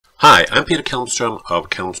Hi, I'm Peter Kalmstrom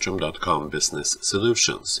of kalmstrom.com Business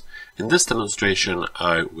Solutions. In this demonstration,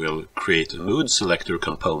 I will create a mood selector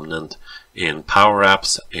component in Power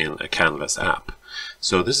Apps in a Canvas app.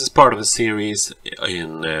 So this is part of a series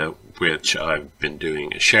in which I've been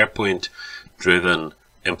doing a SharePoint-driven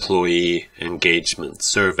employee engagement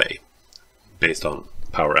survey based on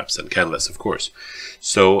Power Apps and Canvas, of course.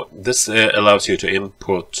 So this allows you to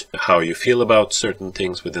input how you feel about certain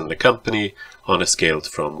things within the company on a scale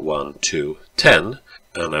from 1 to 10.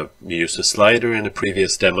 And I've used a slider in a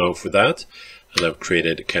previous demo for that. And I've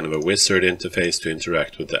created kind of a wizard interface to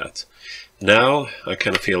interact with that. Now I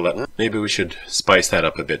kind of feel that maybe we should spice that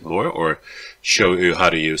up a bit more or show you how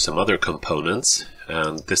to use some other components.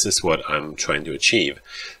 And this is what I'm trying to achieve.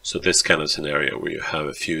 So this kind of scenario where you have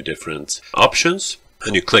a few different options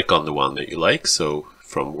and you click on the one that you like. So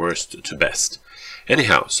from worst to best.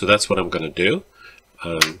 Anyhow, so that's what I'm going to do.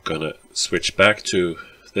 I'm going to switch back to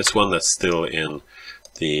this one that's still in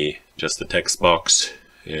just the text box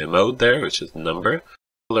mode there, which is number.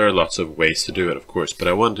 There are lots of ways to do it, of course, but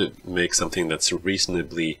I want to make something that's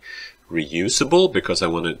reasonably reusable because I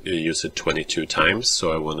want to use it 22 times.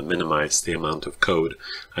 So I want to minimize the amount of code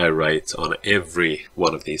I write on every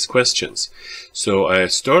one of these questions. So I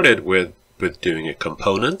started with doing a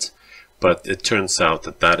component, but it turns out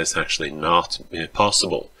that that is actually not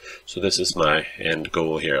possible. So this is my end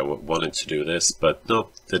goal here. I wanted to do this, but no,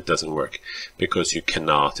 it doesn't work because you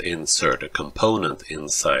cannot insert a component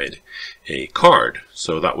inside a card.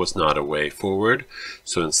 So that was not a way forward.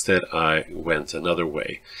 So instead I went another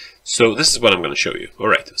way. So this is what I'm going to show you. All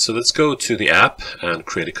right, so let's go to the app and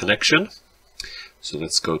create a connection. So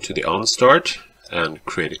let's go to the OnStart and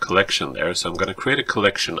create a collection there. So I'm going to create a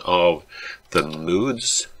collection of the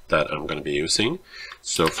moods that I'm going to be using.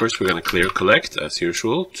 So first we're going to clear collect as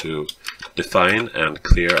usual to define and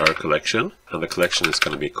clear our collection. And the collection is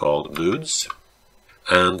going to be called moods.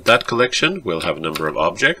 And that collection will have a number of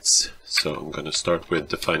objects. So I'm going to start with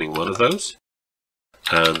defining one of those.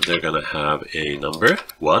 And they're going to have a number.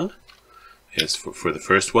 1 is for the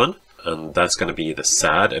first one. And that's going to be the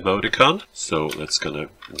sad emoticon. So I'm going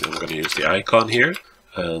to use the icon here.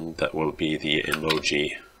 And that will be the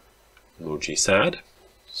emoji sad.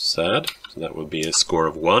 So that will be a score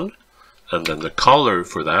of 1. And then the color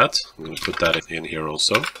for that, I'm going to put that in here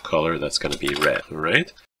also. Color, that's going to be red, all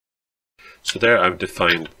right? So there I've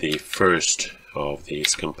defined the first of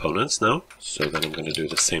these components now. So then I'm going to do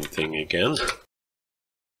the same thing again.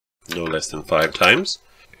 No less than 5 times.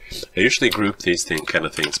 I usually group these kind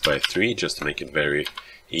of things by 3 just to make it very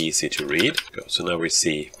easy to read. So now we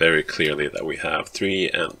see very clearly that we have 3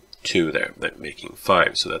 and 2 there, making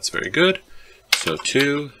 5. So that's very good. So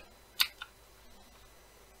 2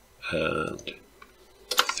 and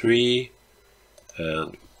 3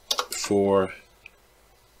 and 4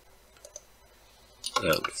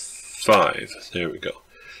 and 5. There we go.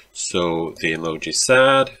 So the emoji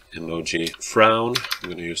sad, emoji frown, I'm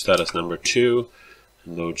going to use that as number 2.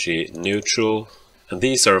 Emoji neutral. And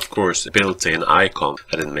these are of course built-in icons.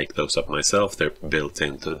 I didn't make those up myself. They're built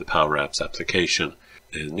into the Power Apps application.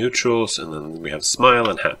 Neutrals, and then we have smile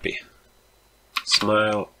and happy.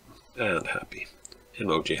 Smile and happy.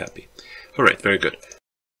 Emoji happy. Alright, very good.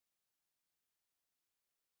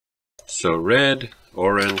 So red,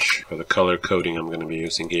 orange for the color coding I'm going to be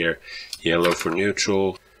using here. Yellow for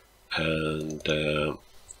neutral. And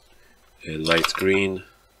light green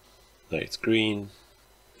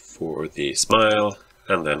for the smile.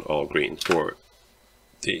 And then all green for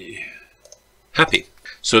the happy.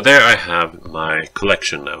 So there I have my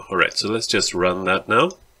collection now. Alright, so let's just run that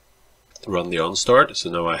now. Run the OnStart.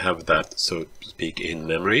 So now I have that, so to speak, in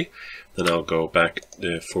memory. Then I'll go back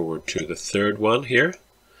forward to the third one here,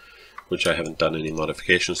 which I haven't done any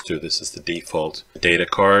modifications to. This is the default data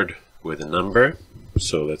card with a number.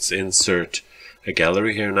 So let's insert a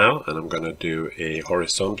gallery here now, and I'm going to do a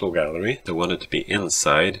horizontal gallery. I want it to be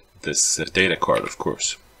inside this data card, of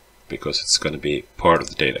course, because it's going to be part of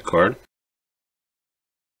the data card.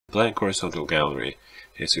 Blank horizontal gallery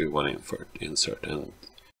is we want to insert, and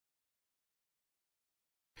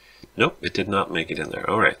nope, it did not make it in there.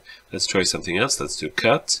 Alright, let's try something else. Let's do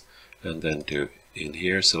cut, and then do in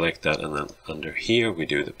here, select that, and then under here we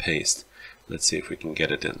do the paste. Let's see if we can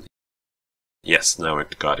get it in. Yes, now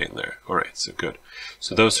it got in there. Alright, so good.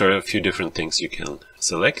 So those are a few different things you can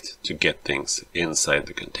select to get things inside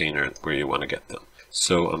the container where you want to get them.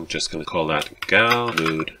 So I'm just going to call that gal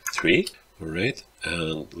mood 3. Alright,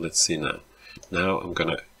 and let's see now. Now I'm going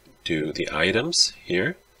to do the items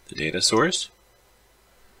here, the data source.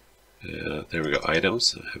 There we go,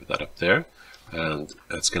 items, I have that up there. And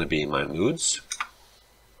that's going to be my moods,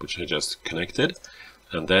 which I just connected.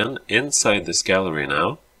 And then inside this gallery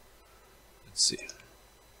now, let's see.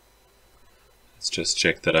 Let's just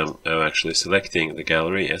check that I'm actually selecting the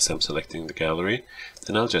gallery. Yes, I'm selecting the gallery.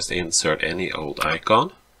 Then I'll just insert any old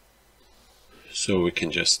icon. So we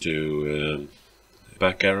can just do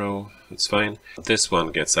back arrow, that's fine. This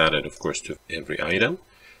one gets added, of course, to every item.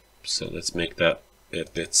 So let's make that a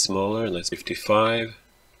bit smaller. Let's 55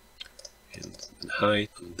 in height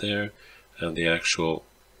and there. And the actual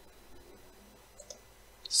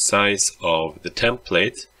size of the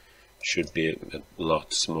template should be a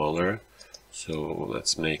lot smaller. So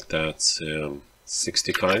let's make that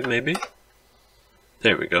 65 maybe.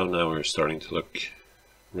 There we go. Now we're starting to look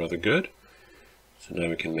rather good. So now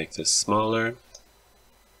we can make this smaller.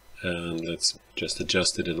 And let's just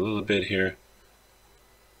adjust it a little bit here.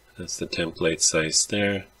 That's the template size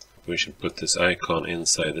there. We should put this icon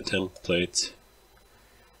inside the template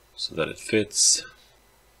so that it fits.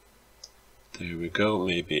 There we go.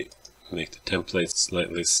 Maybe make the template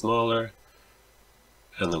slightly smaller.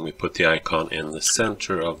 And then we put the icon in the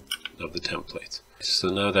center of the template. So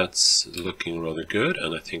now that's looking rather good,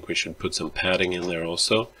 and I think we should put some padding in there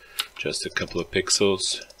also. Just a couple of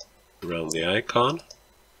pixels around the icon.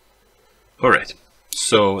 Alright,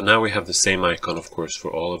 so now we have the same icon, of course,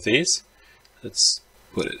 for all of these. Let's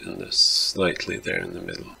put it in this slightly there in the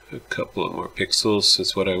middle. A couple of more pixels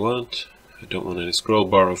is what I want. I don't want any scroll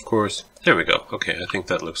bar, of course. There we go. Okay, I think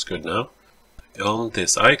that looks good now. On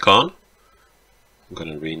this icon, I'm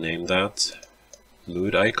going to rename that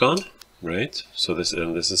mood icon, right? So this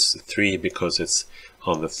is 3 because it's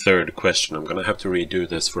on the third question. I'm going to have to redo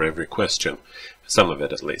this for every question. Some of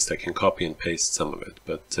it at least. I can copy and paste some of it,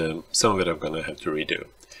 but some of it I'm going to have to redo.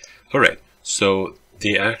 Alright, so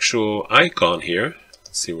the actual icon here,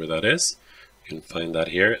 let's see where that is. You can find that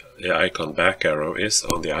here. The icon back arrow is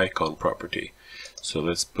on the icon property. So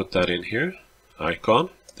let's put that in here. Icon,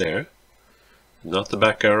 there. Not the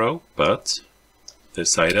back arrow, but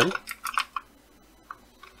this item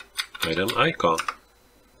icon.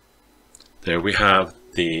 There we have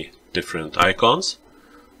the different icons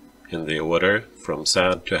in the order from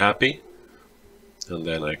sad to happy. And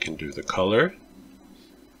then I can do the color.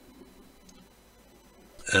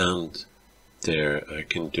 And there I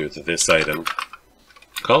can do this item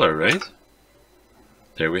color, right?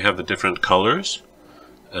 There we have the different colors.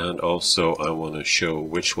 And also I want to show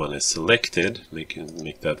which one is selected,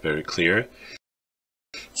 make that very clear.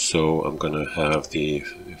 So I'm going to have the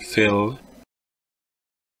fill.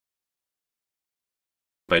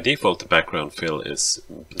 By default the background fill is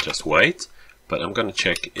just white, but I'm going to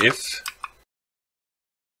check if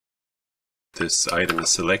this item is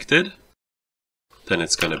selected. Then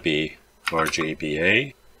it's going to be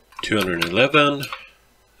RGBA 211.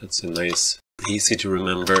 That's a nice, easy to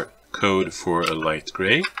remember code for a light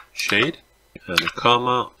gray shade, and a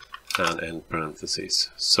comma and end parentheses.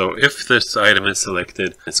 So if this item is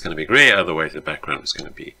selected, it's going to be gray, otherwise the background is going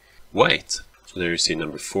to be white. So there you see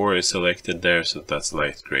number 4 is selected there, so that's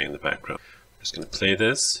light gray in the background. I'm just going to play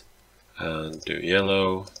this and do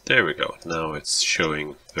yellow. There we go. Now it's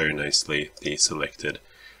showing very nicely the selected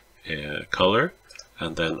color.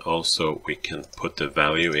 And then also we can put the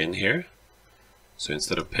value in here. So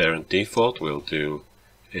instead of parent default, we'll do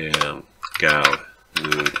gal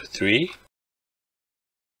mood 3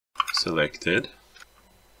 selected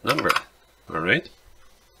number. Alright,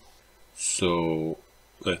 so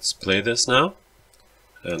let's play this now,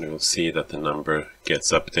 and we'll see that the number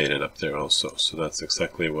gets updated up there also. So that's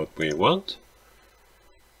exactly what we want.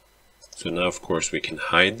 So now of course we can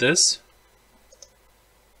hide this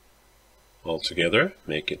altogether,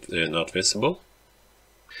 make it not visible.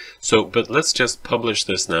 So, but let's just publish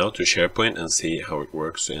this now to SharePoint and see how it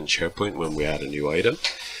works in SharePoint when we add a new item.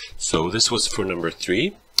 So this was for number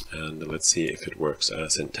 3, and let's see if it works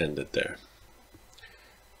as intended there.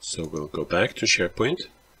 So we'll go back to SharePoint,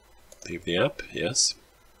 leave the app, yes.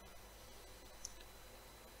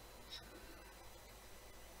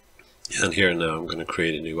 And here now I'm going to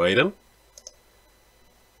create a new item,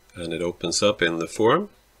 and it opens up in the form,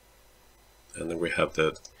 and then we have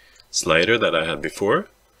the slider that I had before.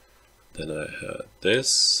 Then I had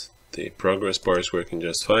this, the progress bar is working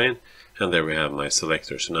just fine, and there we have my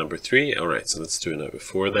selector. So number 3, alright, so let's do number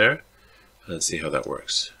 4 there and see how that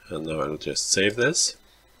works. And now I'll just save this.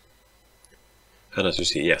 And as you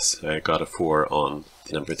see, yes, I got a 4 on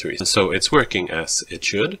number 3. And so it's working as it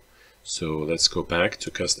should. So let's go back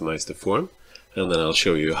to customize the form, and then I'll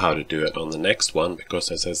show you how to do it on the next one,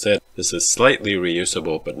 because as I said, this is slightly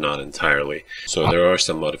reusable but not entirely. So there are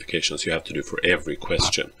some modifications you have to do for every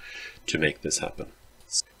question to make this happen.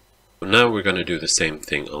 Now we're going to do the same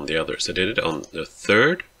thing on the others. I did it on the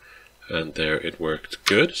third and there it worked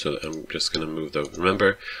good. So I'm just going to move those.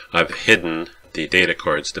 Remember, I've hidden the data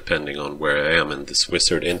cards depending on where I am in this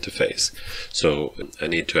wizard interface. So I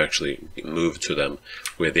need to actually move to them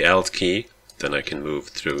with the Alt key. Then I can move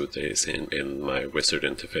through this in my wizard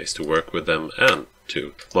interface to work with them and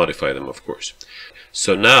to modify them, of course.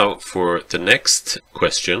 So now for the next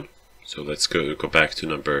question, so let's go back to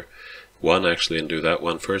number 1 actually and do that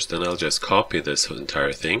one first, and I'll just copy this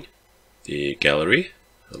entire thing, the gallery.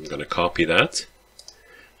 I'm going to copy that,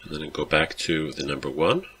 and then I'll go back to the number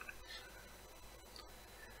 1.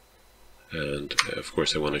 And of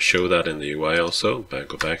course I want to show that in the UI also, but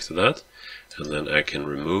go back to that. And then I can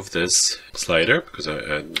remove this slider because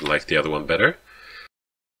I like the other one better.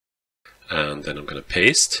 And then I'm going to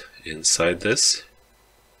paste inside this.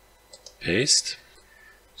 Paste.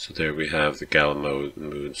 So there we have the gal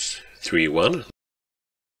moods 3.1.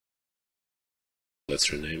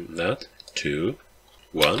 Let's rename that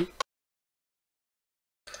 2.1.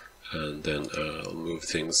 And then I'll move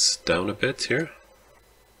things down a bit here.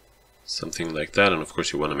 Something like that, and of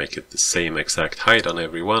course you want to make it the same exact height on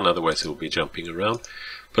every one, otherwise it will be jumping around.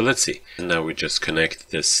 But let's see. And now we just connect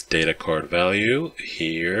this data card value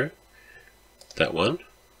here, that one,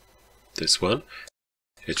 this one.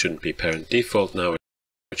 It shouldn't be parent default now,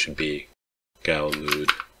 it should be gal mood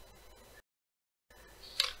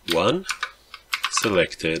 1,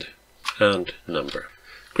 selected, and number.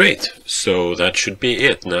 Great, so that should be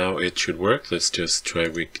it. Now it should work. Let's just try.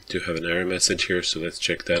 We do have an error message here, so let's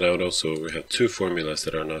check that out also. We have 2 formulas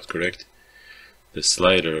that are not correct. The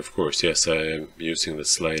slider, of course, yes, I am using the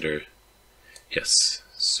slider. Yes,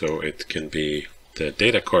 so it can be the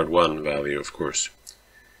data card 1 value, of course,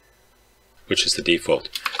 which is the default.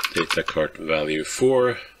 Data card value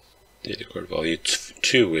 4, data card value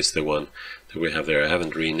 2 is the one that we have there. I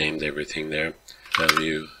haven't renamed everything there.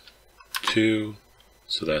 Value 2.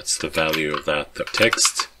 So that's the value of that, the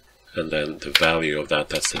text, and then the value of that,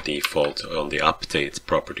 that's the default on the update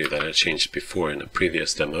property that I changed before in a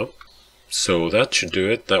previous demo. So that should do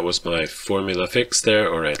it. That was my formula fix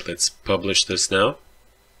there. Alright, let's publish this now.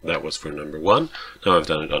 That was for number 1. Now I've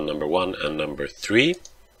done it on number 1 and number 3.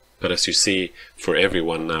 But as you see, for every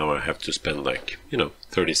one now I have to spend like,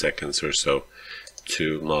 30 seconds or so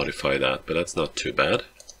to modify that, but that's not too bad.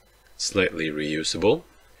 Slightly reusable.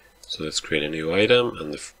 So let's create a new item,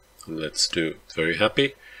 and let's do very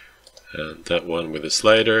happy. And that one with the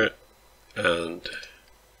slider, and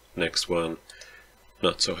next one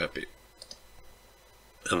not so happy.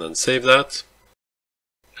 And then save that.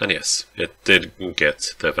 And yes, it did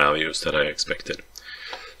get the values that I expected.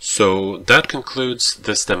 So that concludes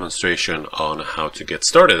this demonstration on how to get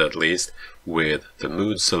started, at least, with the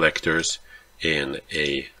mood selectors in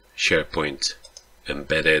a SharePoint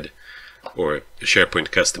embedded or a SharePoint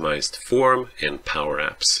customized form in Power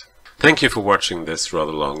Apps. Thank you for watching this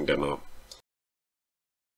rather long demo.